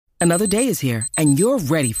Another day is here, and you're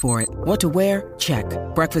ready for it. What to wear? Check.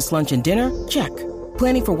 Breakfast, lunch, and dinner? Check.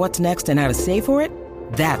 Planning for what's next and how to save for it?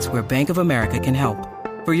 That's where Bank of America can help.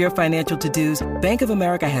 For your financial to-dos, Bank of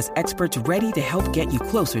America has experts ready to help get you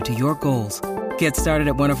closer to your goals. Get started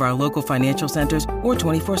at one of our local financial centers or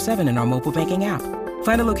 24/7 in our mobile banking app.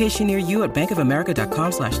 Find a location near you at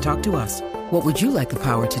bankofamerica.com/talktous. What would you like the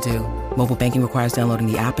power to do? Mobile banking requires downloading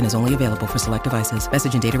the app and is only available for select devices.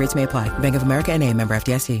 Message and data rates may apply. Bank of America N.A., member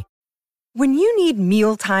FDIC. When you need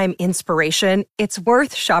mealtime inspiration, it's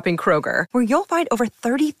worth shopping Kroger, where you'll find over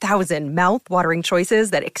 30,000 mouth-watering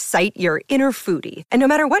choices that excite your inner foodie. And no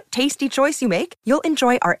matter what tasty choice you make, you'll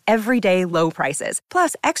enjoy our everyday low prices,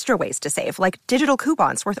 plus extra ways to save, like digital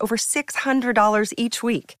coupons worth over $600 each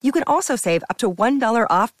week. You can also save up to $1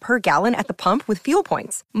 off per gallon at the pump with fuel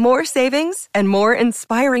points. More savings and more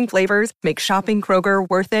inspiring flavors make shopping Kroger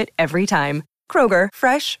worth it every time. Kroger,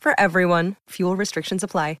 fresh for everyone. Fuel restrictions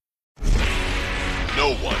apply.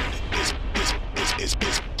 No one is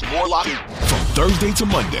more locked in. From Thursday to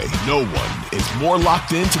Monday, no one is more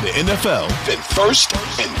locked into the NFL than First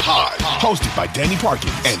and Pod. Hosted by Danny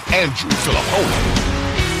Parkins and Andrew Filipponi.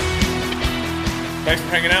 Thanks for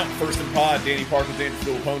hanging out. First and Pod, Danny Parkins, Andrew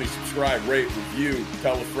Filipponi. Subscribe, rate, review,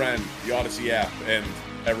 tell a friend, the Odyssey app, and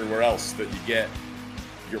everywhere else that you get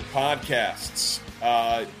your podcasts.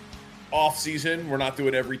 Off season, we're not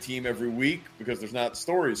doing every team every week because there's not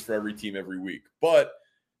stories for every team every week. But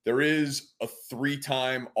there is a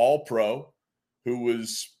 3-time All-Pro who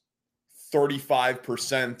was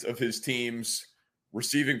 35% of his team's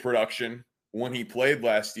receiving production when he played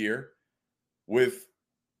last year, with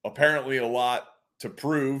apparently a lot to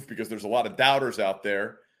prove because there's a lot of doubters out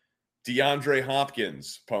there. DeAndre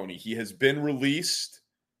Hopkins, Pony. He has been released.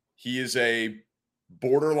 He is a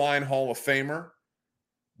borderline Hall of Famer.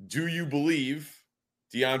 Do you believe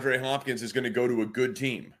DeAndre Hopkins is going to go to a good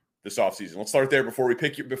team this offseason? Let's start there before we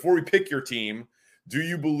pick your team. Do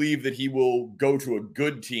you believe that he will go to a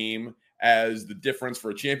good team as the difference for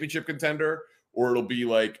a championship contender, or it'll be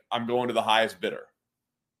like, I'm going to the highest bidder?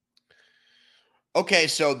 Okay,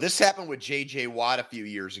 so this happened with J.J. Watt a few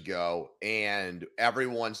years ago, and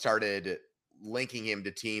everyone started linking him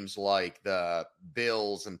to teams like the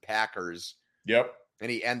Bills and Packers. Yep. And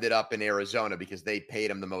he ended up in Arizona because they paid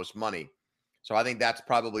him the most money. So I think that's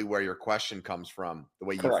probably where your question comes from, the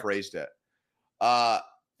way you phrased it.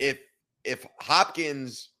 If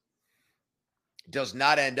Hopkins does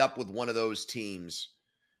not end up with one of those teams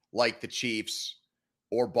like the Chiefs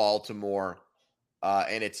or Baltimore,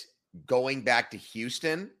 and it's going back to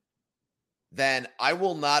Houston, then I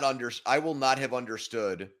will not have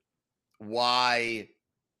understood why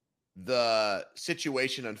the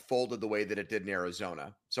situation unfolded the way that it did in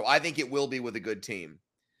Arizona. So I think it will be with a good team.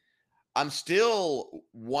 I'm still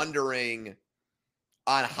wondering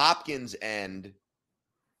on Hopkins' end,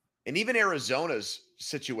 and even Arizona's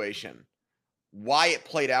situation, why it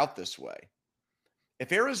played out this way.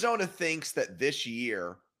 If Arizona thinks that this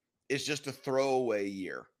year is just a throwaway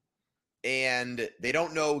year, and they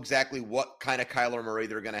don't know exactly what kind of Kyler Murray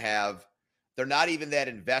they're going to have, they're not even that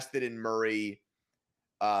invested in Murray,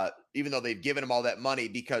 even though they've given him all that money,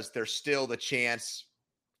 because there's still the chance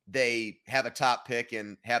they have a top pick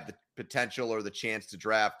and have the potential or the chance to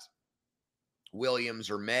draft Williams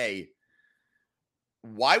or May.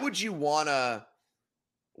 Why would you want to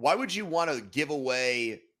give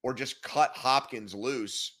away or just cut Hopkins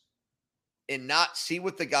loose and not see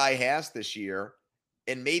what the guy has this year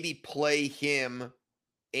and maybe play him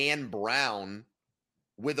and Brown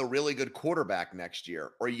with a really good quarterback next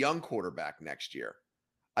year or a young quarterback next year?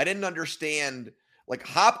 I didn't understand, like,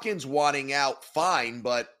 Hopkins wanting out, fine,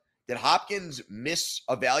 but did Hopkins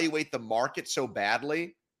misevaluate the market so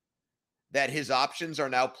badly that his options are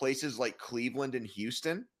now places like Cleveland and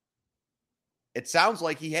Houston? It sounds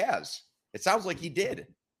like he has. It sounds like he did.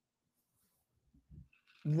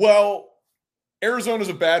 Well, Arizona's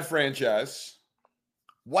a bad franchise.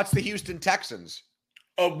 What's the Houston Texans?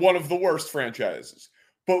 One of the worst franchises.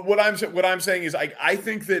 But what I'm saying is I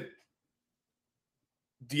think that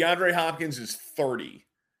DeAndre Hopkins is 30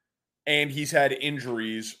 and he's had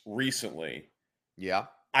injuries recently. Yeah.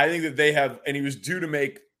 I think that they have, and he was due to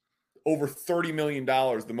make over $30 million,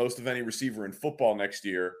 the most of any receiver in football next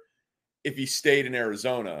year, if he stayed in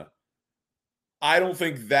Arizona. I don't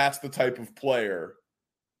think that's the type of player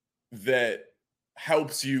that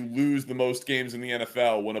helps you lose the most games in the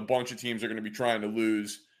NFL when a bunch of teams are going to be trying to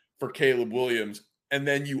lose for Caleb Williams. And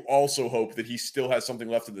then you also hope that he still has something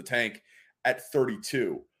left in the tank at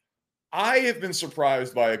 32. I have been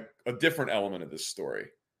surprised by a different element of this story.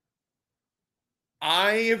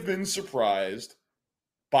 I have been surprised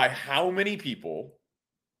by how many people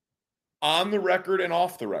on the record and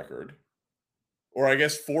off the record, or I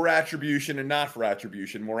guess for attribution and not for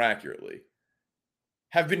attribution, more accurately,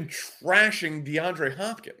 have been trashing DeAndre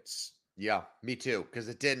Hopkins. Yeah, me too, because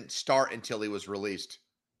it didn't start until he was released.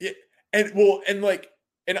 Yeah,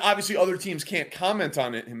 and obviously other teams can't comment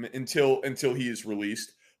on him until he is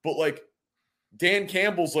released. But like Dan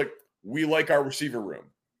Campbell's like, we like our receiver room.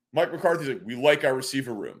 Mike McCarthy's like, we like our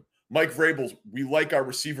receiver room. Mike Vrabel's, we like our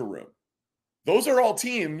receiver room. Those are all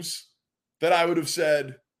teams that I would have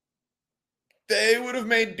said they would have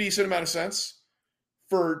made decent amount of sense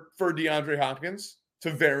for DeAndre Hopkins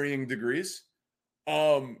to varying degrees.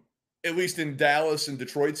 At least in Dallas and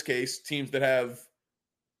Detroit's case, teams that have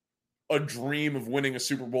a dream of winning a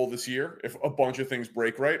Super Bowl this year, if a bunch of things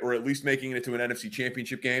break right, or at least making it to an NFC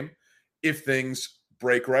Championship game, if things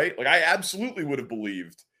break right. Like, I absolutely would have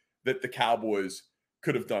believed that the Cowboys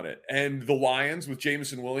could have done it. And the Lions with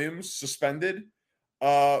Jameson Williams suspended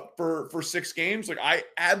for 6 games, like, I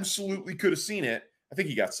absolutely could have seen it. I think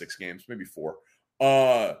he got 6 games, maybe 4.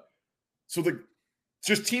 So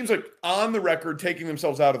just teams like on the record taking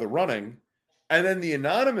themselves out of the running. And then the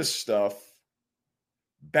anonymous stuff,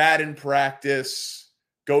 bad in practice,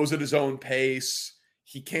 goes at his own pace.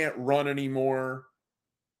 He can't run anymore.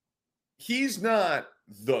 He's not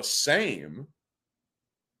the same.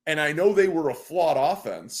 And I know they were a flawed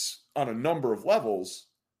offense on a number of levels,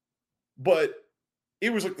 but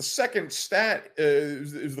it was like the second stat, it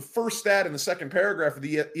was the first stat in the second paragraph of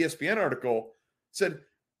the ESPN article said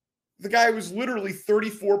the guy was literally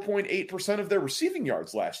 34.8% of their receiving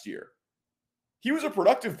yards last year. He was a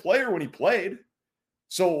productive player when he played.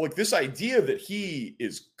 So like this idea that he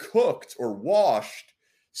is cooked or washed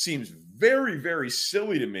seems very, very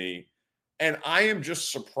silly to me. And I am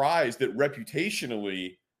just surprised that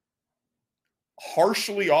reputationally,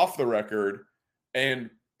 harshly off the record and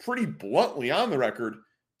pretty bluntly on the record,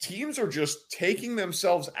 teams are just taking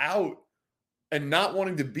themselves out and not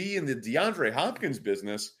wanting to be in the DeAndre Hopkins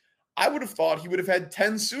business. I would have thought he would have had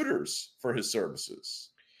 10 suitors for his services.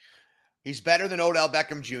 He's better than Odell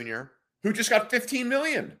Beckham Jr., who just got $15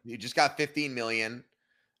 million. He just got $15 million.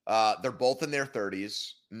 They're both in their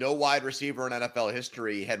 30s. No wide receiver in NFL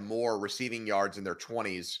history had more receiving yards in their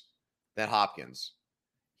 20s than Hopkins.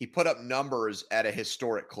 He put up numbers at a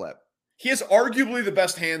historic clip. He has arguably the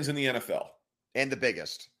best hands in the NFL. And the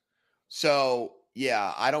biggest. So,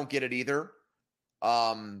 yeah, I don't get it either.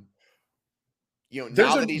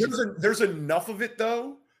 There's enough of it,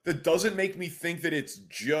 though, that doesn't make me think that it's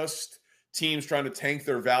just teams trying to tank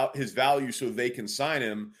his value so they can sign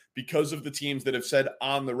him because of the teams that have said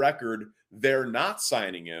on the record they're not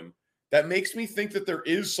signing him. That makes me think that there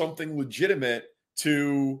is something legitimate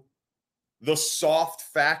to the soft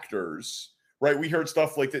factors, right? We heard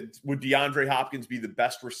stuff like that. Would DeAndre Hopkins be the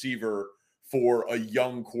best receiver for a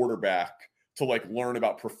young quarterback to like learn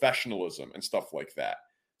about professionalism and stuff like that?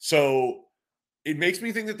 So it makes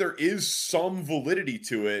me think that there is some validity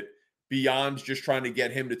to it beyond just trying to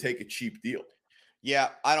get him to take a cheap deal. Yeah,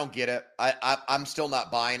 I don't get it. I'm still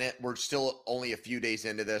not buying it. We're still only a few days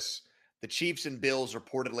into this. The Chiefs and Bills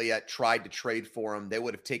reportedly tried to trade for him. They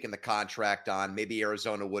would have taken the contract on. Maybe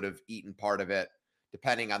Arizona would have eaten part of it,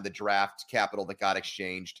 depending on the draft capital that got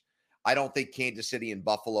exchanged. I don't think Kansas City and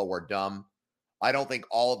Buffalo are dumb. I don't think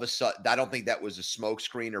all of a sudden, I don't think that was a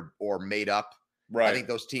smokescreen or made up. Right. I think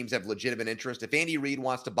those teams have legitimate interest. If Andy Reid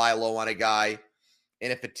wants to buy low on a guy,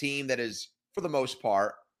 and if a team that is, for the most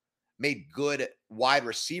part, made good wide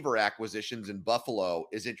receiver acquisitions in Buffalo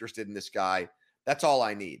is interested in this guy, that's all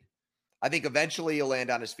I need. I think eventually he'll land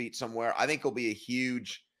on his feet somewhere. I think he'll be a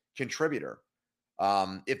huge contributor.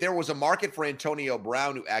 If there was a market for Antonio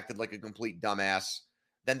Brown who acted like a complete dumbass,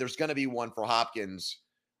 then there's going to be one for Hopkins.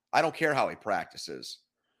 I don't care how he practices.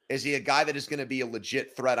 Is he a guy that is going to be a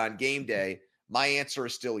legit threat on game day? My answer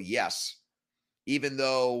is still yes. Even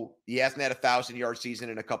though he hasn't had a 1,000-yard season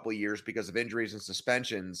in a couple of years because of injuries and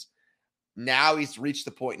suspensions, now he's reached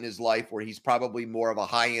the point in his life where he's probably more of a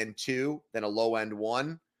high-end 2 than a low-end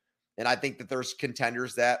 1. And I think that there's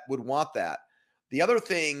contenders that would want that. The other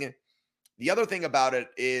thing about it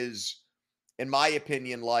is, in my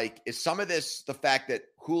opinion, is some of this the fact that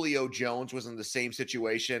Julio Jones was in the same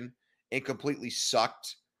situation and completely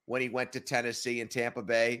sucked when he went to Tennessee and Tampa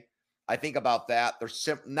Bay. I think about that.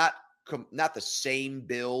 They're not the same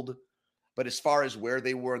build, but as far as where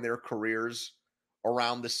they were in their careers,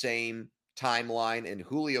 around the same timeline. And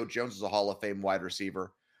Julio Jones is a Hall of Fame wide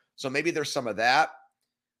receiver. So maybe there's some of that.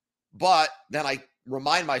 But then I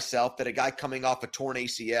remind myself that a guy coming off a torn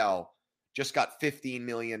ACL just got $15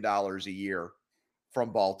 million a year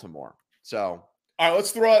from Baltimore. So, all right,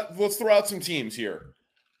 let's throw out some teams here.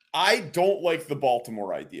 I don't like the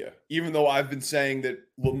Baltimore idea, even though I've been saying that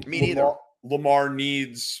Me neither. Lamar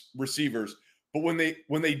needs receivers. But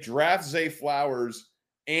when they draft Zay Flowers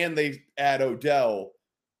and they add Odell,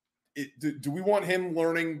 do we want him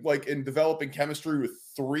learning like and developing chemistry with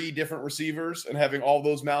 3 different receivers and having all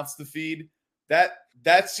those mouths to feed?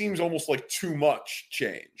 That seems almost like too much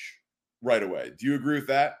change right away. Do you agree with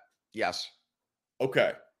that? Yes.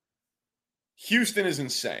 Okay. Houston is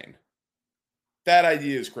insane. That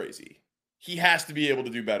idea is crazy. He has to be able to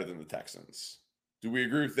do better than the Texans. Do we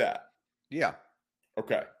agree with that? Yeah.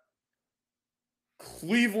 Okay.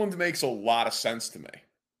 Cleveland makes a lot of sense to me.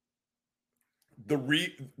 The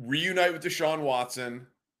reunite with Deshaun Watson.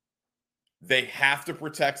 They have to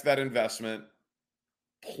protect that investment.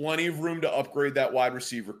 Plenty of room to upgrade that wide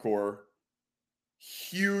receiver core.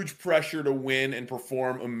 Huge pressure to win and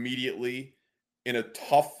perform immediately in a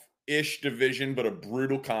tough-ish division, but a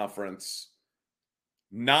brutal conference.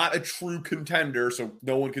 Not a true contender, so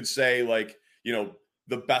no one could say, like, you know,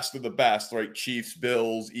 the best of the best, right? Chiefs,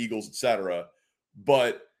 Bills, Eagles, etc.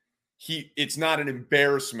 But it's not an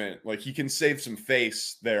embarrassment. Like, he can save some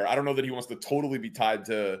face there. I don't know that he wants to totally be tied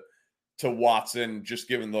to Watson, just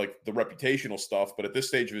given like the reputational stuff. But at this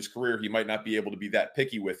stage of his career, he might not be able to be that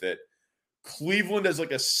picky with it. Cleveland as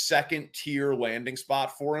like a second tier landing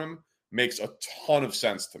spot for him makes a ton of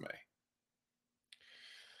sense to me.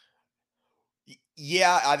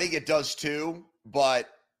 Yeah, I think it does too. But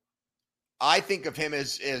I think of him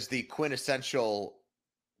as the quintessential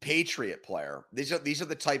Patriot player. These are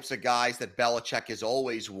the types of guys that Belichick has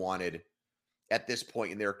always wanted at this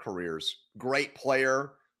point in their careers. Great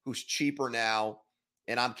player who's cheaper now,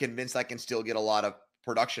 and I'm convinced I can still get a lot of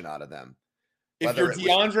production out of them. If you're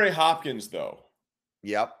DeAndre Hopkins, though,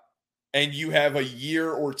 yep, and you have a year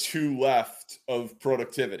or 2 left of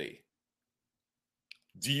productivity,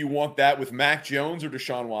 do you want that with Mac Jones or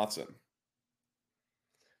Deshaun Watson?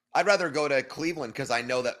 I'd rather go to Cleveland because I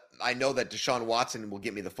know that Deshaun Watson will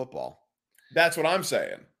get me the football. That's what I'm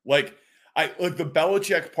saying. Like the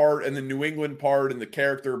Belichick part and the New England part and the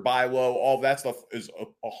character buy low, all that stuff is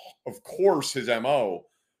of course his MO,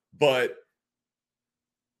 but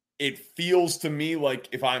it feels to me like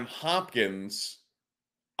if I'm Hopkins,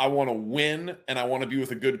 I want to win and I want to be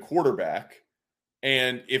with a good quarterback.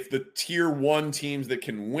 And if the tier 1 teams that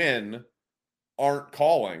can win aren't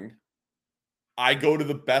calling, I go to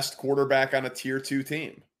the best quarterback on a tier 2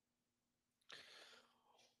 team.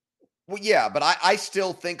 Well, yeah, but I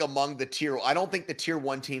still think among the I don't think the tier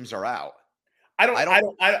 1 teams are out. I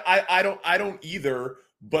don't either.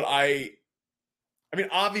 But I mean,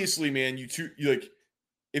 obviously, man, you like,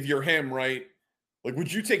 if you're him, right? Like,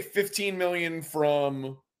 would you take $15 million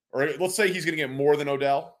from, or let's say he's going to get more than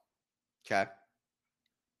Odell? Okay.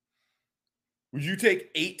 Would you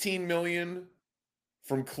take $18 million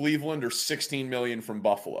from Cleveland or $16 million from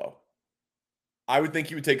Buffalo? I would think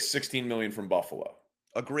he would take $16 million from Buffalo.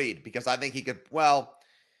 Agreed, because I think he could. Well,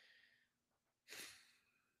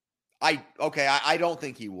 I don't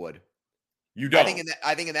think he would. You don't.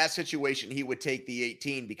 I think in that situation he would take the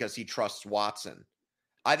 18 because he trusts Watson.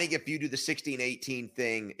 I think if you do the 16-18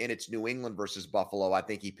 thing and it's New England versus Buffalo, I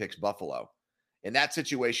think he picks Buffalo. In that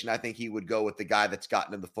situation, I think he would go with the guy that's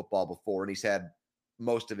gotten him the football before and he's had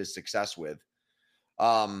most of his success with.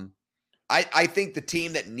 I think the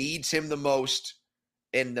team that needs him the most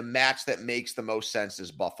and the match that makes the most sense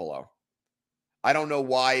is Buffalo. I don't know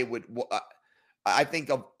why it would. I think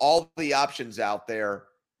of all the options out there,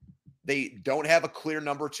 they don't have a clear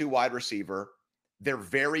number 2 wide receiver. They're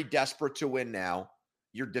very desperate to win now.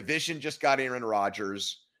 Your division just got Aaron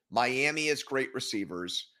Rodgers. Miami has great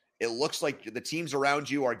receivers. It looks like the teams around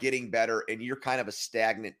you are getting better and you're kind of a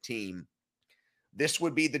stagnant team. This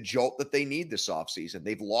would be the jolt that they need this offseason.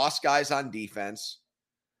 They've lost guys on defense.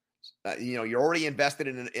 You're already invested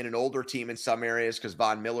in an older team in some areas because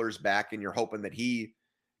Von Miller's back and you're hoping that he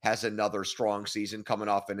has another strong season coming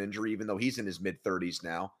off an injury, even though he's in his mid-30s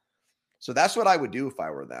now. So that's what I would do if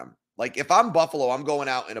I were them. Like, if I'm Buffalo, I'm going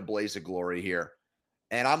out in a blaze of glory here.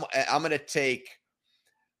 And I'm going to take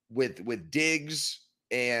with Diggs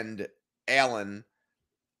and Allen,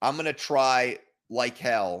 I'm going to try like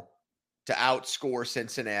hell to outscore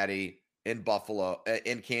Cincinnati in Buffalo,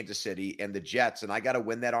 in Kansas City, and the Jets. And I got to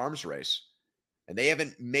win that arms race. And they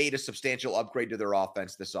haven't made a substantial upgrade to their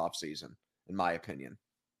offense this offseason, in my opinion.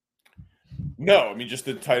 No, I mean, just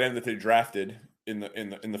the tight end that they drafted in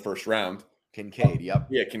the first round. Kincaid, yep.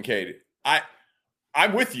 Yeah, Kincaid.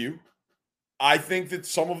 I'm with you. I think that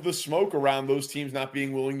some of the smoke around those teams not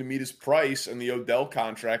being willing to meet his price and the Odell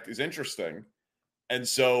contract is interesting. And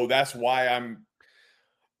so that's why I'm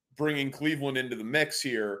bringing Cleveland into the mix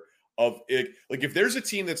here of it. Like, if there's a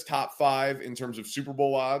team that's top 5 in terms of Super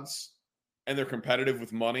Bowl odds and they're competitive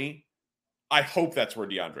with money, I hope that's where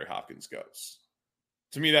DeAndre Hopkins goes.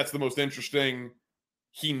 To me, that's the most interesting.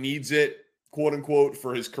 He needs it, quote unquote,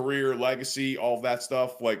 for his career, legacy, all of that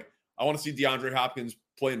stuff. Like, I want to see DeAndre Hopkins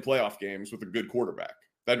play in playoff games with a good quarterback.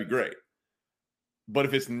 That'd be great. But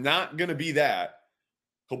if it's not going to be that,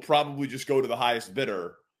 he'll probably just go to the highest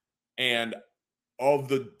bidder. And of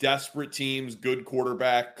the desperate teams, good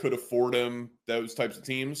quarterback, could afford him, those types of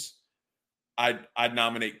teams, I'd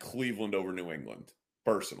nominate Cleveland over New England,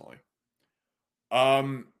 personally. A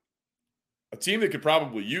team that could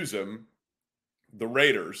probably use him, the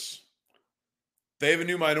Raiders. They have a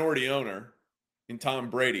new minority owner in Tom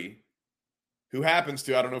Brady, who happens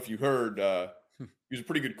to, I don't know if you heard, he was a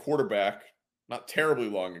pretty good quarterback not terribly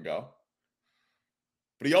long ago.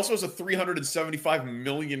 But he also has a $375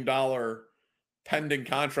 million pending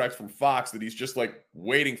contract from Fox that he's just like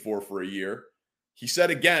waiting for a year. He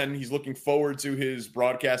said again, he's looking forward to his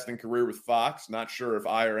broadcasting career with Fox. Not sure if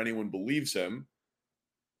I or anyone believes him.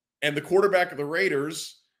 And the quarterback of the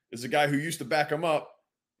Raiders is a guy who used to back him up,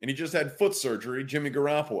 and he just had foot surgery, Jimmy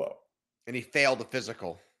Garoppolo. And he failed the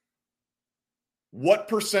physical. What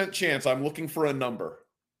percent chance, I'm looking for a number,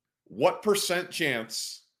 what percent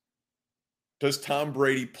chance does Tom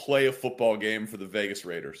Brady play a football game for the Vegas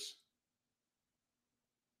Raiders?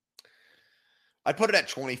 I'd put it at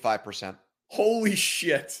 25%. Holy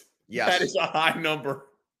shit. Yes. That is a high number.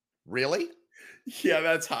 Really? Yeah,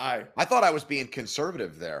 that's high. I thought I was being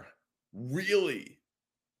conservative there. Really?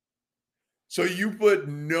 So you put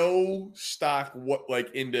no stock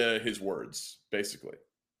into his words, basically.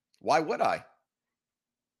 Why would I?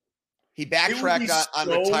 He backtracked on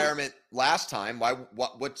retirement last time.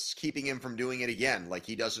 What's keeping him from doing it again? Like,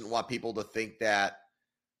 he doesn't want people to think that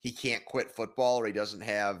he can't quit football, or he doesn't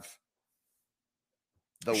have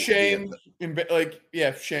the shame.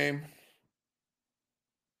 Shame.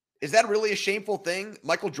 Is that really a shameful thing?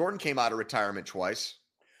 Michael Jordan came out of retirement twice.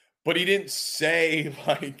 But he didn't say,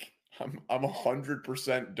 like, I'm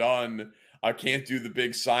 100% done. I can't do the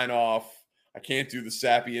big sign off. I can't do the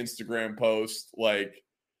sappy Instagram post. Like,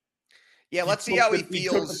 yeah, let's see how he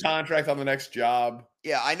feels. He took the contract on the next job.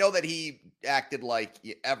 Yeah, I know that he acted like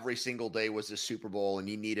every single day was a Super Bowl and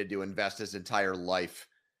he needed to invest his entire life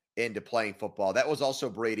into playing football. That was also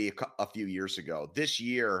Brady a few years ago. This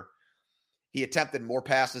year, he attempted more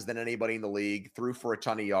passes than anybody in the league, threw for a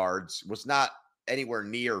ton of yards, was not anywhere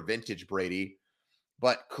near vintage Brady,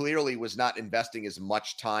 but clearly was not investing as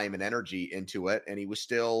much time and energy into it, and he was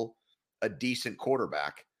still a decent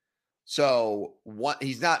quarterback. So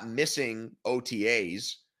he's not missing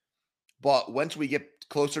OTAs, but once we get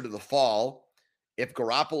closer to the fall, if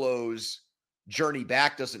Garoppolo's journey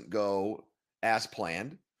back doesn't go as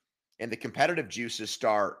planned and the competitive juices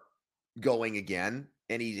start going again,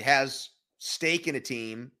 and he has stake in a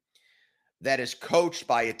team that is coached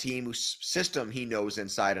by a team whose system he knows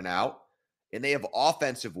inside and out, and they have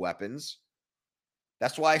offensive weapons,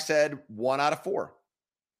 that's why I said 1 out of 4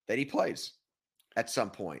 that he plays at some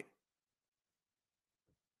point.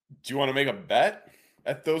 Do you want to make a bet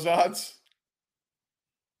at those odds?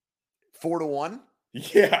 4-1?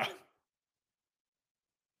 Yeah.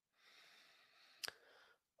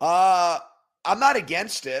 I'm not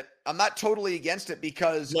against it. I'm not totally against it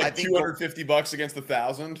because like I think $250 against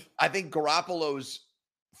 1,000. I think Garoppolo's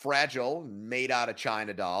fragile, made out of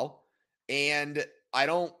China doll, and I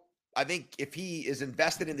think if he is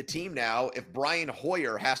invested in the team now, if Brian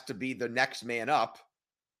Hoyer has to be the next man up,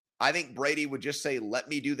 I think Brady would just say, let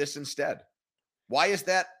me do this instead. Why is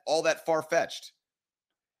that all that far-fetched?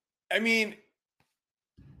 I mean,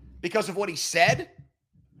 because of what he said?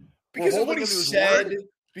 Because of what he said,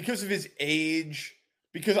 because of his age,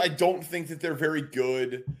 because I don't think that they're very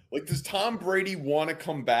good. Like, does Tom Brady want to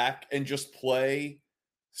come back and just play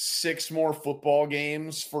 6 more football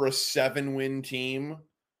games for a 7-win team?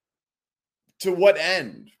 To what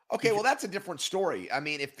end? Okay, well, that's a different story. I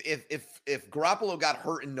mean, if Garoppolo got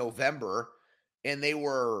hurt in November and they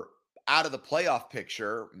were out of the playoff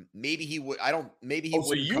picture, maybe he would. Maybe he would.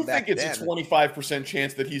 So you think it's a 25%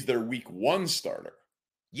 chance that he's their week 1 starter?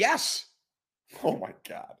 Yes. Oh my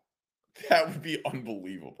God, that would be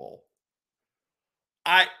unbelievable.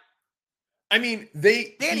 I mean,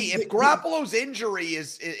 if Garoppolo's injury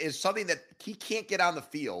is something that he can't get on the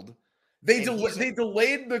field, they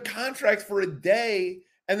delayed the contract for a day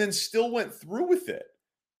and then still went through with it.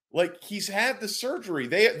 Like, he's had the surgery.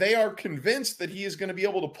 They are convinced that he is going to be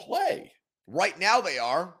able to play. Right now they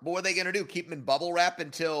are. But what are they going to do? Keep him in bubble wrap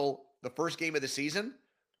until the first game of the season?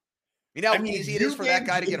 You know how easy it is for that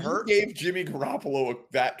guy to get hurt? You gave Jimmy Garoppolo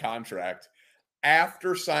that contract.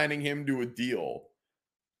 after signing him to a deal,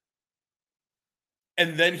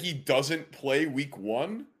 and then he doesn't play week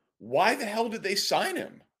 1, why the hell did they sign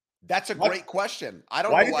him? That's a great question. I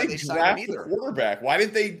don't Why know why did they signed him either. The quarterback? Why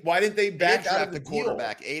didn't they back out of the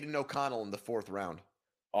quarterback, Aiden O'Connell, in the 4th round?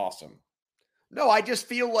 Awesome. No, I just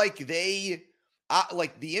feel like they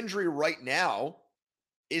like the injury right now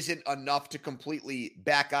isn't enough to completely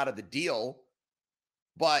back out of the deal,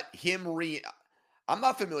 but I'm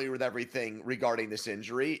not familiar with everything regarding this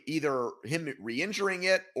injury, either him re-injuring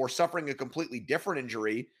it or suffering a completely different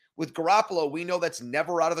injury. With Garoppolo, we know that's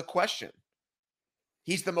never out of the question.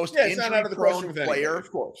 He's the most injury-prone player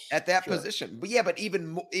at that position. But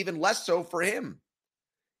even less so for him.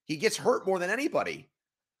 He gets hurt more than anybody.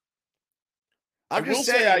 I'm just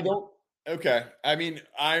saying. I don't. Okay. I mean,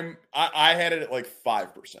 I had it at like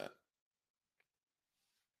 5%.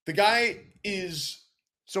 The guy is.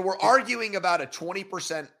 So we're arguing about a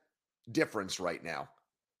 20% difference right now.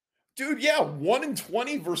 Dude, yeah,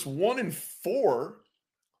 1-20 versus 1-4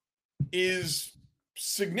 is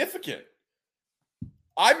significant.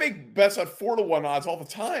 I make bets at 4-1 odds all the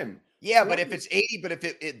time. Yeah, but if it's 80, but if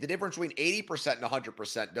the difference between 80% and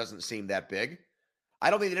 100% doesn't seem that big. I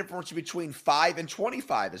don't think the difference between 5 and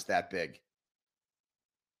 25 is that big.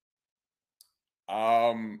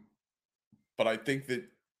 But I think that,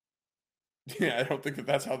 I don't think that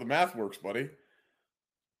that's how the math works, buddy.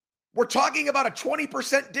 We're talking about a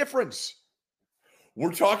 20% difference.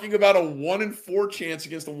 We're talking about a 1-4 chance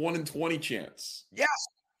against a 1-20 chance. Yes.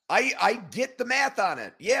 I get the math on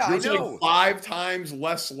it. Yeah, I know. Like 5 times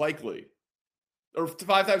less likely, or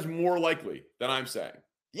 5 times more likely than I'm saying.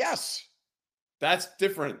 Yes. That's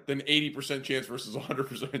different than 80% chance versus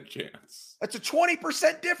 100% chance. That's a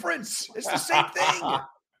 20% difference. It's the same thing.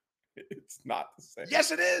 It's not the same.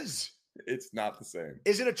 Yes, it is. It's not the same.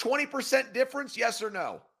 Is it a 20% difference? Yes or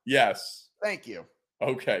no? Yes. Thank you.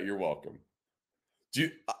 Okay, you're welcome.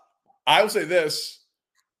 I will say this.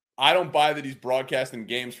 I don't buy that he's broadcasting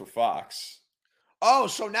games for Fox. Oh,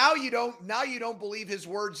 so now you don't believe his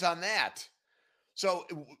words on that. So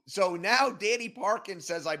now Danny Parkins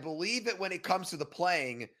says, I believe it when it comes to the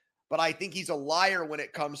playing, but I think he's a liar when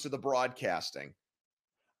it comes to the broadcasting.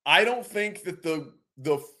 I don't think that the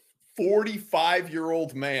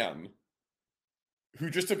 45-year-old man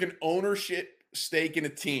who just took an ownership stake in a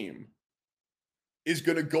team is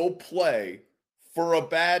going to go play for a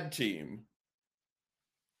bad team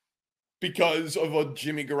because of a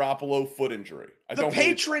Jimmy Garoppolo foot injury. The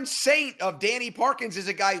patron saint of Danny Parkins is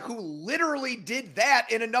a guy who literally did that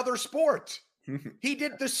in another sport. He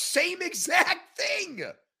did the same exact thing.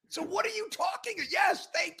 So what are you talking? Yes,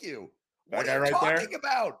 thank you. What are you talking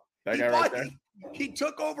about? That guy right there? He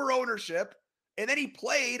took over ownership, and then he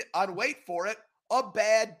played on, wait for it, a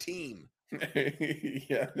bad team.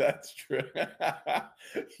 Yeah, that's true.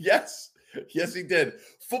 Yes, he did.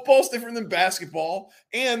 Football's different than basketball,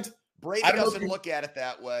 and Brady doesn't look at it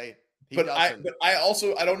that way. But I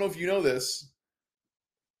don't know if you know this.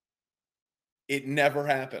 It never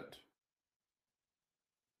happened.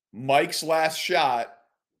 Mike's last shot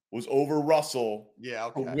was over Russell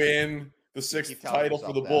to win the 6th title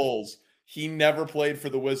for the Bulls. He never played for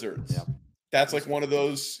the Wizards. Yeah. That's like one of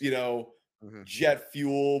those, jet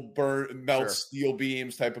fuel melt steel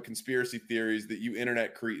beams type of conspiracy theories that you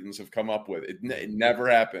internet cretins have come up with. It never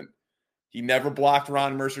happened. He never blocked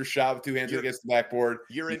Ron Mercer's shot with 2 hands against the backboard.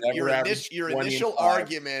 Your initial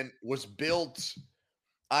argument was built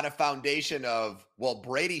on a foundation of, well,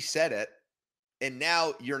 Brady said it, and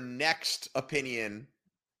now your next opinion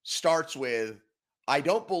starts with, I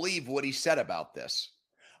don't believe what he said about this.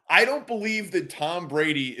 I don't believe that Tom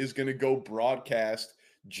Brady is going to go broadcast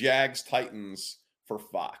Jags Titans for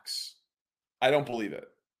Fox. I don't believe it.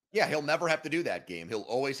 Yeah, he'll never have to do that game. He'll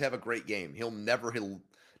always have a great game. He'll never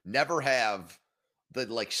have the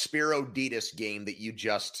like Spiro Ditas game that you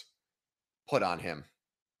just put on him.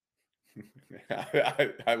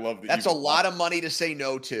 I love that. That's a lot of money to say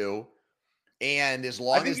no to. And as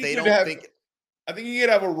long as they don't think, I think he could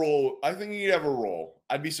have a role.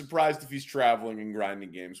 I'd be surprised if he's traveling and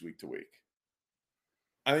grinding games week to week.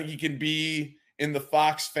 I think he can be in the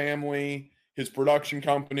Fox family, his production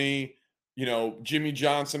company, Jimmy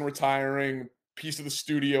Johnson retiring, piece of the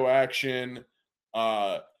studio action,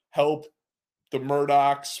 help the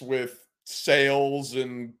Murdochs with sales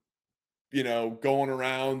and, going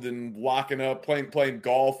around and locking up, playing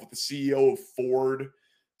golf with the CEO of Ford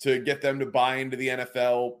to get them to buy into the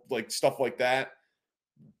NFL, like stuff like that.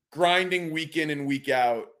 Grinding week in and week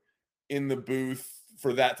out in the booth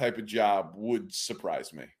for that type of job would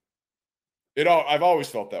surprise me. I've always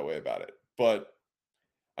felt that way about it, but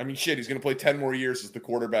I mean, shit, he's going to play 10 more years as the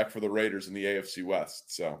quarterback for the Raiders in the AFC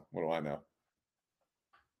West. So what do I know?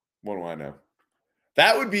 What do I know?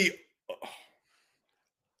 That would be.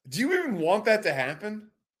 Do you even want that to happen?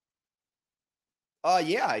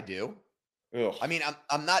 Yeah, I do. Ugh. I mean,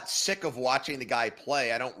 I'm not sick of watching the guy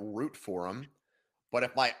play. I don't root for him. But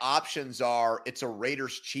if my options are it's a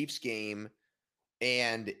Raiders Chiefs game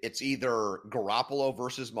and it's either Garoppolo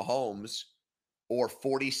versus Mahomes or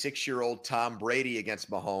 46-year-old Tom Brady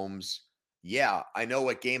against Mahomes, yeah, I know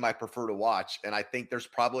what game I prefer to watch. And I think there's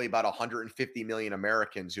probably about 150 million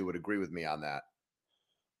Americans who would agree with me on that.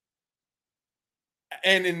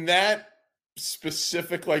 And in that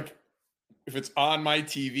specific, like, if it's on my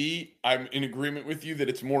TV, I'm in agreement with you that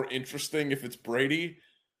it's more interesting if it's Brady,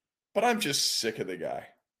 but I'm just sick of the guy.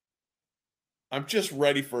 I'm just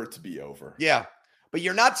ready for it to be over. Yeah, but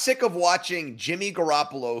you're not sick of watching Jimmy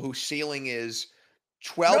Garoppolo, whose ceiling is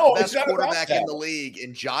 12th No, best quarterback in the league,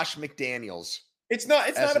 and Josh McDaniels. It's not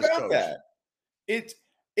about coach. that.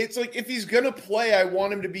 It's like, if he's gonna play, I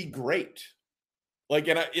want him to be great. Like,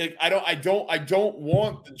 and I don't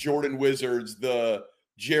want the Jordan Wizards, the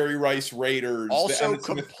Jerry Rice Raiders. Also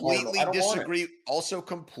completely disagree. Also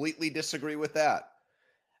completely disagree with that.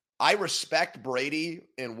 I respect Brady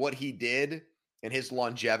and what he did and his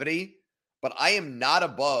longevity, but I am not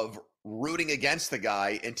above rooting against the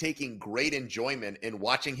guy and taking great enjoyment in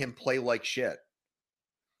watching him play like shit.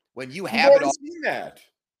 When you have it all, seen that.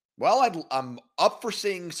 Well, I'm up for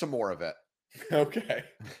seeing some more of it. Okay.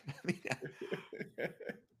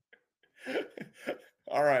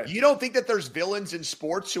 All right. You don't think that there's villains in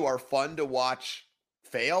sports who are fun to watch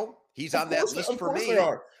fail? He's on that list for me. They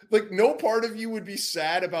are. Like, no part of you would be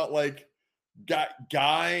sad about, like,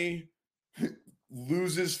 guy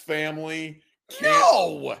loses family.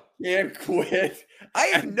 Can't quit. I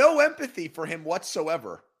have no empathy for him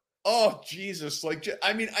whatsoever. Oh, Jesus. Like,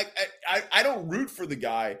 I mean, I don't root for the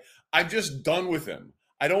guy. I'm just done with him.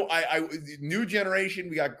 New generation,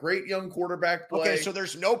 we got great young quarterback play. Okay, so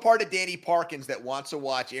there's no part of Danny Parkins that wants to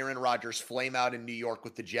watch Aaron Rodgers flame out in New York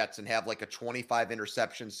with the Jets and have like a 25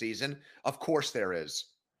 interception season. Of course there is.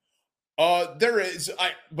 There is.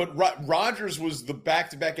 But Rodgers was the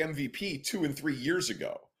back-to-back MVP 2 and 3 years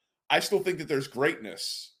ago. I still think that there's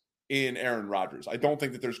greatness in Aaron Rodgers. I don't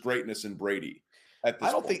think that there's greatness in Brady. I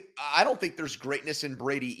don't think there's greatness in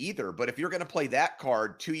Brady either. But if you're going to play that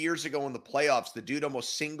card, 2 years ago in the playoffs, the dude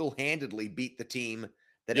almost single-handedly beat the team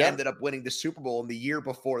that ended up winning the Super Bowl. And the year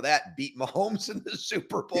before that, beat Mahomes in the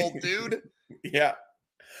Super Bowl, dude. Yeah.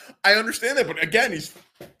 I understand that. But again, he's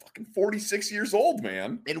fucking 46 years old,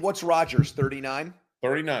 man. And what's Rodgers, 39?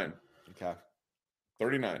 39. Okay.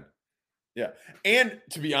 39. Yeah. And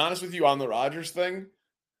to be honest with you, on the Rodgers thing,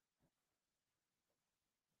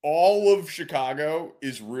 all of Chicago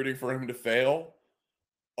is rooting for him to fail.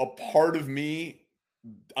 A part of me,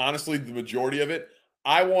 honestly, the majority of it,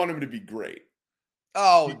 I want him to be great.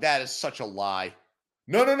 Oh, that is such a lie.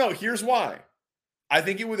 No. Here's why. I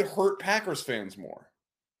think it would hurt Packers fans more.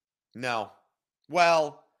 No.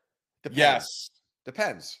 Well, depends. Yes.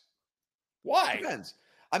 Depends. Why? Depends.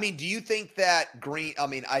 I mean, do you think that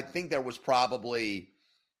I think it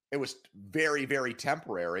was very, very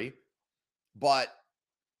temporary, but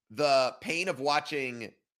the pain of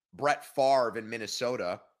watching Brett Favre in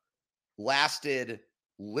Minnesota lasted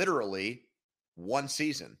literally one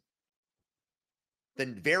season. The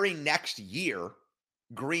very next year,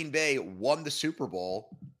 Green Bay won the Super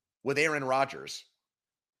Bowl with Aaron Rodgers.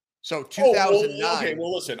 So 2009. Okay,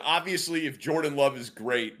 well, listen, obviously, if Jordan Love is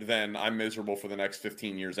great, then I'm miserable for the next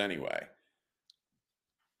 15 years anyway.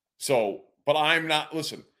 So, but I'm not,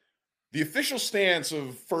 listen, the official stance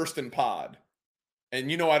of First and Pod, and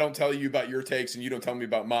I don't tell you about your takes and you don't tell me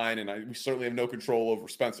about mine, and we certainly have no control over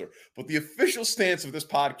Spencer, but the official stance of this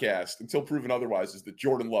podcast, until proven otherwise, is that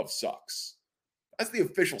Jordan Love sucks. That's the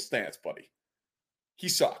official stance, buddy. He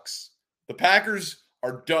sucks. The Packers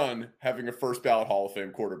are done having a first ballot Hall of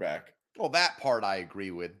Fame quarterback. Well, that part I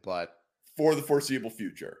agree with, but for the foreseeable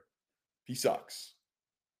future, he sucks.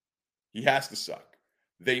 He has to suck.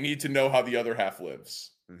 They need to know how the other half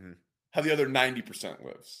lives, how the other 90%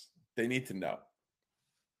 lives. They need to know.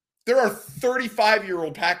 There are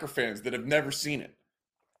 35-year-old Packer fans that have never seen it.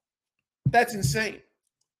 That's insane.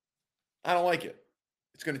 I don't like it.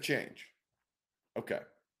 It's going to change. Okay.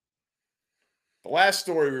 The last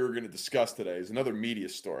story we were going to discuss today is another media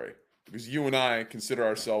story, because you and I consider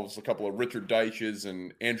ourselves a couple of Richard Deitches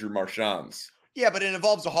and Andrew Marchands. Yeah, but it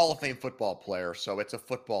involves a Hall of Fame football player, so it's a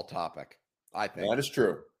football topic, I think. That is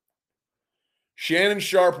true. Shannon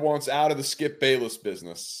Sharpe wants out of the Skip Bayless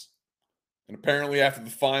business. And apparently after the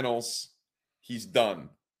finals, he's done.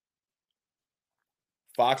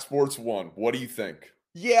 Fox Sports 1. What do you think?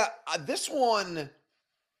 Yeah, this one,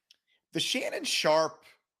 the Shannon Sharp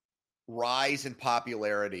rise in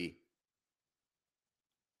popularity,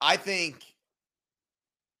 I think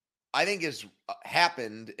has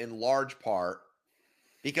happened in large part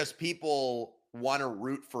because people want to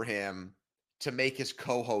root for him to make his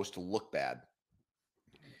co-host look bad.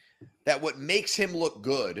 That what makes him look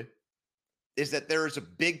good is that there is a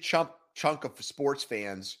big chunk of sports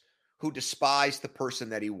fans who despise the person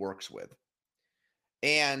that he works with.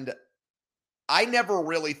 And I never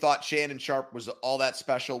really thought Shannon Sharp was all that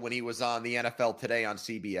special when he was on the NFL Today on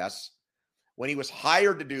CBS. When he was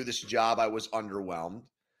hired to do this job, I was underwhelmed.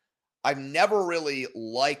 I've never really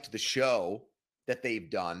liked the show that they've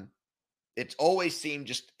done. It's always seemed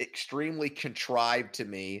just extremely contrived to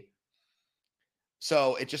me.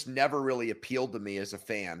 So it just never really appealed to me as a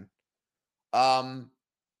fan. So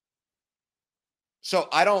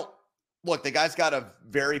I don't look, the guy's got a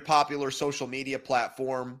very popular social media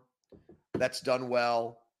platform that's done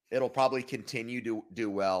well. It'll probably continue to do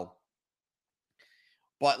well.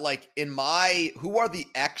 But like who are the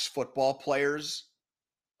ex-football players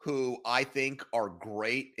who I think are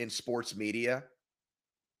great in sports media?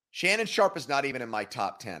 Shannon Sharp is not even in my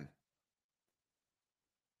top 10.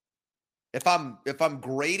 If I'm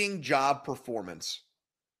grading job performance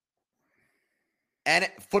and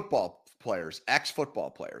football players,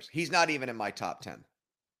 ex-football players, he's not even in my top 10.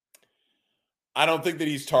 I don't think that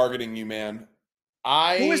he's targeting you, man.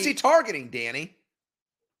 Who is he targeting, Danny?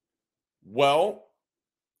 Well,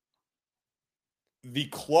 the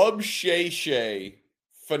Club Shay Shay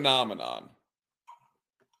phenomenon.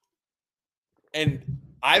 And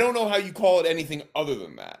I don't know how you call it anything other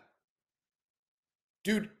than that.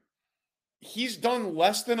 Dude, he's done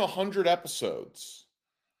less than 100 episodes.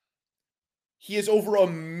 He has over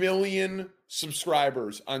 1 million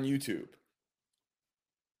subscribers on YouTube.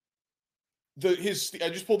 I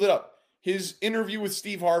just pulled it up. His interview with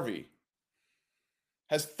Steve Harvey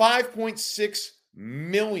has 5.6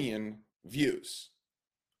 million views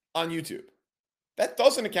on YouTube. That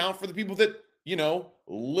doesn't account for the people that,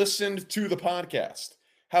 listened to the podcast.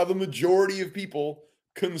 How the majority of people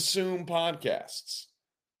consume podcasts.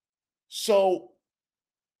 So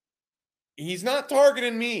he's not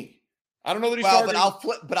targeting me. I don't know that he's targeting.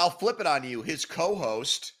 But I'll flip it on you. His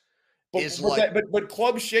co-host but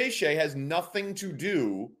Club Shay Shay has nothing to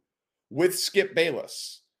do with Skip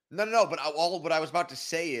Bayless. No. But what I was about to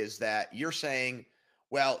say is that you're saying,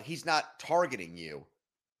 well, he's not targeting you.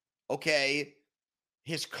 Okay,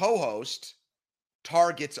 his co-host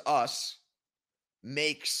targets us,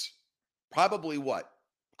 makes probably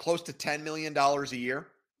close to $10 million a year.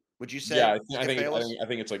 Would you say? Yeah, I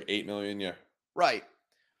think it's like 8 million. Yeah, right.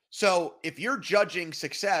 So if you're judging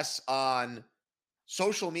success on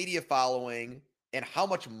social media following and how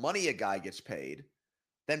much money a guy gets paid,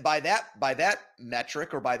 then by that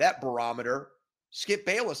metric or by that barometer, Skip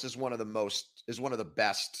Bayless is one of the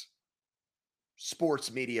best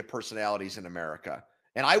sports media personalities in America.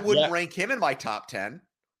 And I wouldn't rank him in my top 10.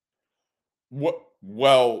 What?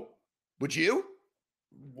 Well, would you?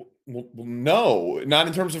 Well, no, not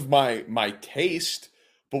in terms of my taste.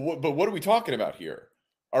 But what are we talking about here?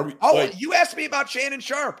 Are we? You asked me about Shannon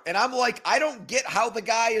Sharp, and I'm like, I don't get how the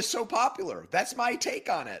guy is so popular. That's my take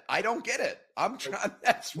on it. I don't get it.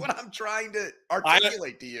 That's what I'm trying to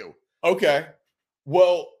articulate to you. Okay.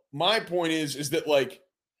 Well, my point is that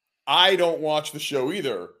I don't watch the show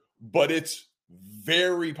either, but it's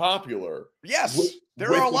very popular. Yes.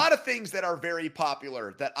 There are a lot of things that are very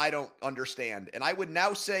popular that I don't understand. And I would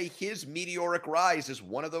now say his meteoric rise is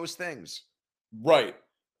one of those things. Right.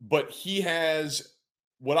 But he has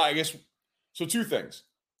so two things.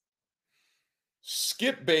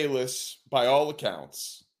 Skip Bayless, by all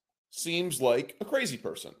accounts, seems like a crazy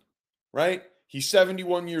person, right? He's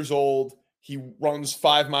 71 years old. He runs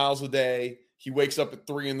 5 miles a day. He wakes up at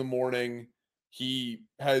 3 a.m. He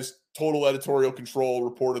has total editorial control,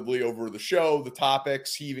 reportedly, over the show, the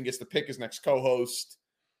topics. He even gets to pick his next co-host.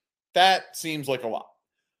 That seems like a lot.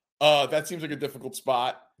 That seems like a difficult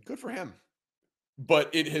spot. Good for him. But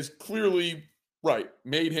it has clearly,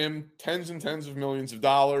 made him tens and tens of millions of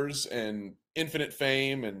dollars and infinite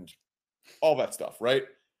fame and all that stuff, right?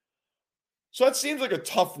 So that seems like a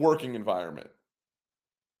tough working environment.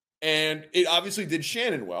 And it obviously did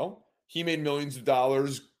Shannon well. He made millions of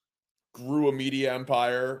dollars, grew a media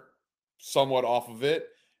empire somewhat off of it,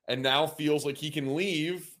 and now feels like he can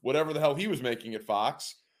leave whatever the hell he was making at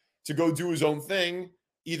Fox to go do his own thing,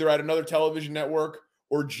 either at another television network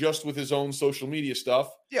or just with his own social media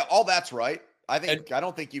stuff. Yeah, all that's right. I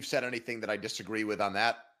don't think you've said anything that I disagree with on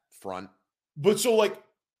that front. But so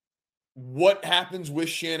what happens with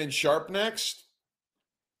Shannon Sharp next?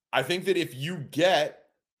 I think that if you get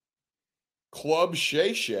Club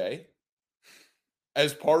Shay Shay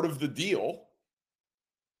as part of the deal,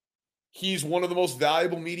 he's one of the most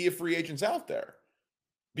valuable media free agents out there.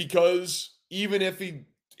 Because even if he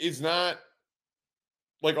is not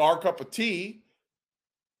like our cup of tea,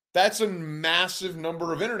 that's a massive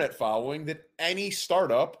number of internet following that any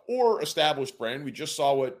startup or established brand, we just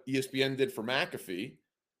saw what ESPN did for McAfee,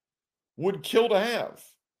 would kill to have.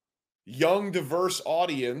 Young, diverse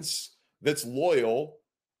audience that's loyal.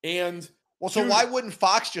 And so why wouldn't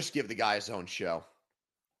Fox just give the guy his own show?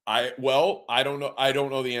 I don't know. I don't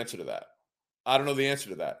know the answer to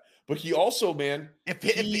that. But he also, man, if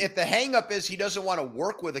the hang up is he doesn't want to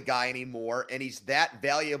work with a guy anymore and he's that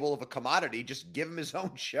valuable of a commodity, just give him his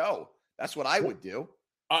own show. That's what I would do.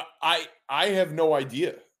 I have no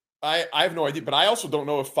idea. I have no idea, but I also don't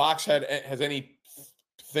know if Fox has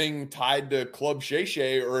anything tied to Club Shay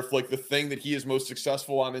Shay, or if like the thing that he is most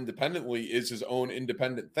successful on independently is his own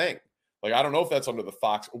independent thing. Like, I don't know if that's under the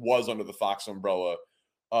Fox umbrella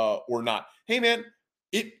or not. Hey man,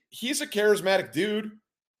 he's a charismatic dude.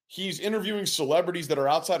 He's interviewing celebrities that are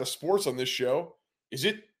outside of sports on this show. Is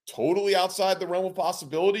it totally outside the realm of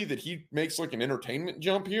possibility that he makes like an entertainment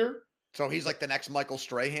jump here? So he's like the next Michael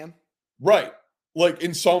Strahan? Right. Like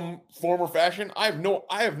in some form or fashion. I have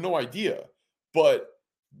no idea. But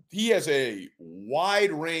he has a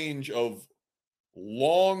wide range of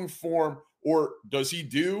long form, or does he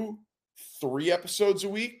do 3 episodes a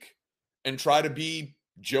week and try to be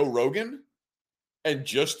Joe Rogan and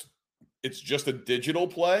it's just a digital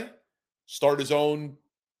play, start his own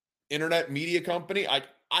internet media company?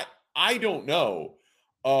 I don't know.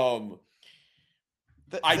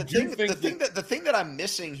 The thing that I'm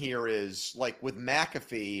missing here is, like, with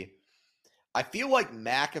McAfee, I feel like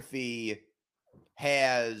McAfee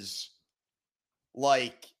has,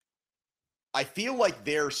 like, I feel like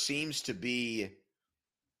there seems to be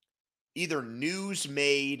either news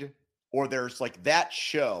made or there's like that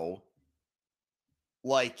show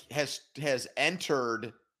like has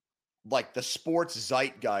entered like the sports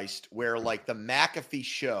zeitgeist, where like the McAfee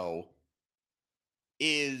show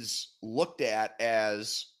is looked at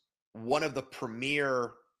as one of the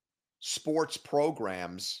premier sports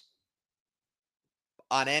programs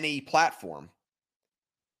on any platform.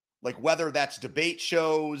 Like, whether that's debate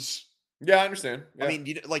shows. Yeah, I understand. Yeah. I mean,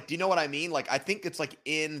 do you know what I mean? Like, I think it's like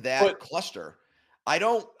in that cluster. I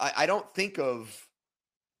don't think of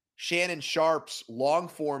Shannon Sharp's long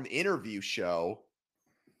form interview show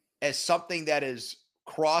as something that is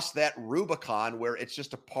crossed that Rubicon where it's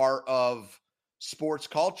just a part of sports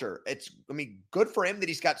culture. Good for him that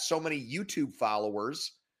he's got so many YouTube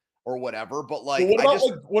followers or whatever, but like,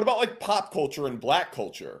 what about like pop culture and black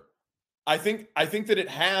culture? I think that it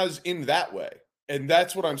has in that way. And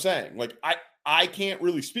that's what I'm saying. Like, I can't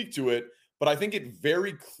really speak to it, but I think it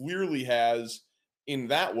very clearly has in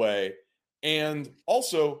that way. And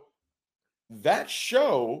also, that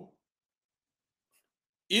show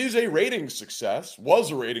was a rating success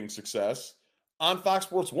on Fox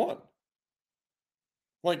Sports 1.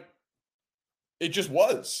 Like, it just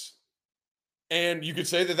was. And you could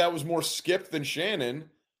say that was more Skip than Shannon,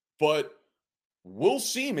 but we'll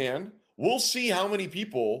see, man. We'll see how many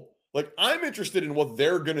people, like, I'm interested in what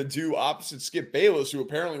they're going to do opposite Skip Bayless, who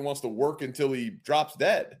apparently wants to work until he drops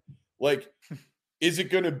dead. Like, is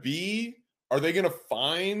it going to be, are they going to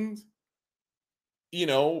find,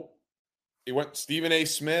 it went Stephen A.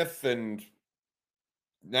 Smith and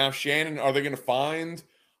now Shannon, are they going to find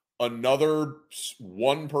another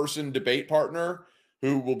one-person debate partner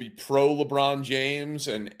who will be pro LeBron James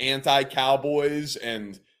and anti-Cowboys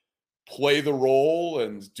and play the role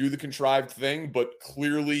and do the contrived thing, but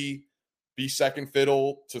clearly be second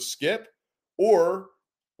fiddle to Skip? Or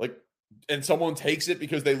and someone takes it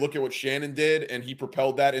because they look at what Shannon did and he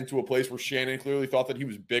propelled that into a place where Shannon clearly thought that he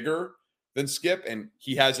was bigger than Skip, and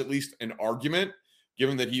he has at least an argument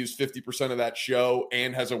given that he used 50% of that show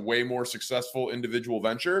and has a way more successful individual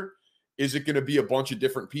venture. Is it going to be a bunch of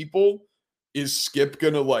different people? Is Skip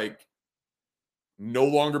going to no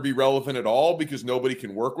longer be relevant at all because nobody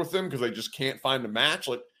can work with him because they just can't find a match?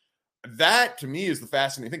 Like, that to me is the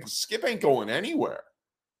fascinating thing, because Skip ain't going anywhere.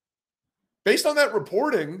 Based on that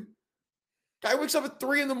reporting, guy wakes up at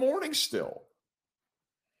 3 a.m. still.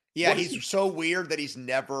 Yeah, he's so weird that he's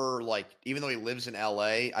never, even though he lives in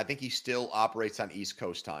LA, I think he still operates on East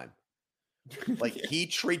Coast time. Like, he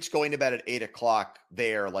treats going to bed at 8 o'clock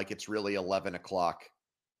there like it's really 11 o'clock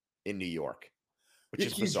in New York, which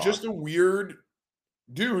is bizarre. He's just a weird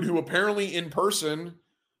dude who apparently in person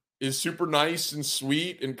is super nice and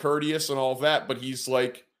sweet and courteous and all of that, but he's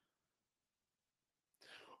like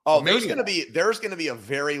Oh, there's going to be a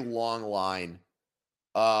very long line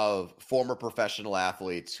of former professional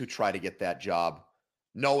athletes who try to get that job,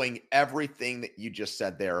 knowing everything that you just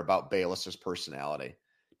said there about Bayless's personality.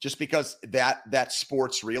 Just because that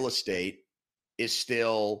sports real estate is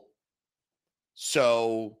still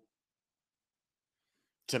so,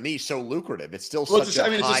 to me, so lucrative. It's still such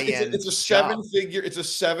a high-end it's a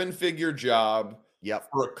seven-figure job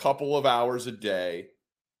for a couple of hours a day,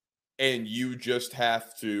 and you just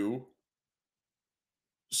have to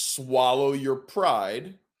swallow your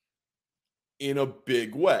pride in a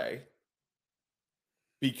big way.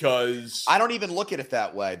 Because I don't even look at it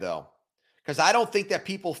that way, though, because I don't think that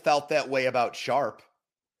people felt that way about Sharp,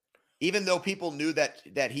 even though people knew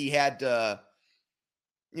that he had to.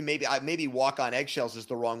 Maybe walk on eggshells is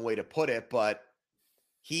the wrong way to put it, but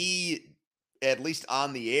he, at least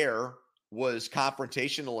on the air, was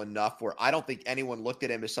confrontational enough where I don't think anyone looked at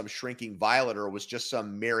him as some shrinking violet or was just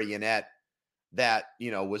some marionette that,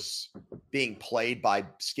 was being played by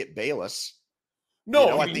Skip Bayless.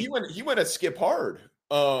 No, I mean, he went at Skip hard.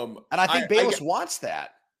 And I think Bayless wants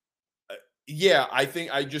that. Yeah, I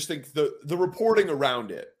just think the reporting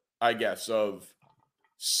around it, I guess, of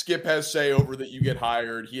Skip has say over that you get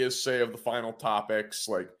hired. He has say of the final topics.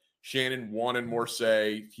 Like Shannon wanted more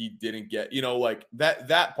say. He didn't get, like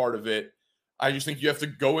that part of it. I just think you have to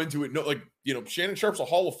go into it. No, like, Shannon Sharp's a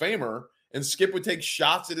Hall of Famer, and Skip would take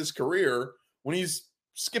shots at his career when he's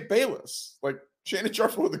Skip Bayless. Like Shannon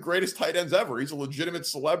Sharp's one of the greatest tight ends ever. He's a legitimate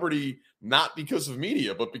celebrity, not because of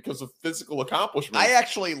media, but because of physical accomplishment. I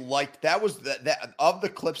actually liked that was that of the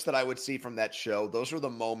clips that I would see from that show. Those were the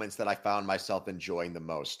moments that I found myself enjoying the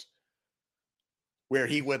most, where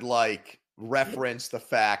he would reference the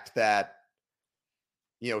fact that,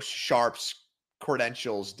 Sharp's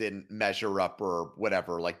credentials didn't measure up or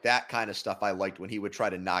whatever, like that kind of stuff. I liked when he would try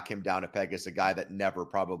to knock him down a peg as a guy that never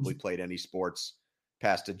probably played any sports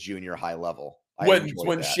past a junior high level.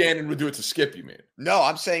 When Shannon would do it to Skip, you mean? No,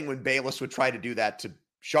 I'm saying when Bayless would try to do that to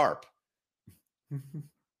Sharp,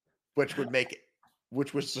 which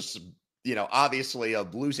was just, obviously a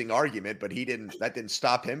losing argument, but that didn't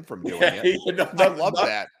stop him from doing it. I love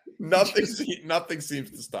that. Nothing seems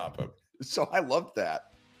to stop him. So I loved that.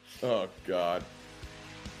 Oh, God.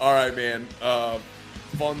 All right, man.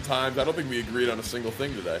 Fun times. I don't think we agreed on a single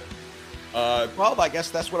thing today. Well, I guess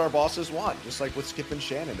that's what our bosses want. Just like with Skip and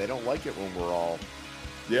Shannon. They don't like it when we're all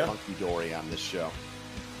hunky-dory on this show.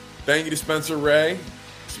 Thank you to Spencer Ray.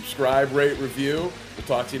 Subscribe, rate, review. We'll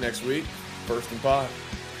talk to you next week. First and Pod.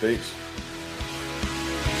 Peace.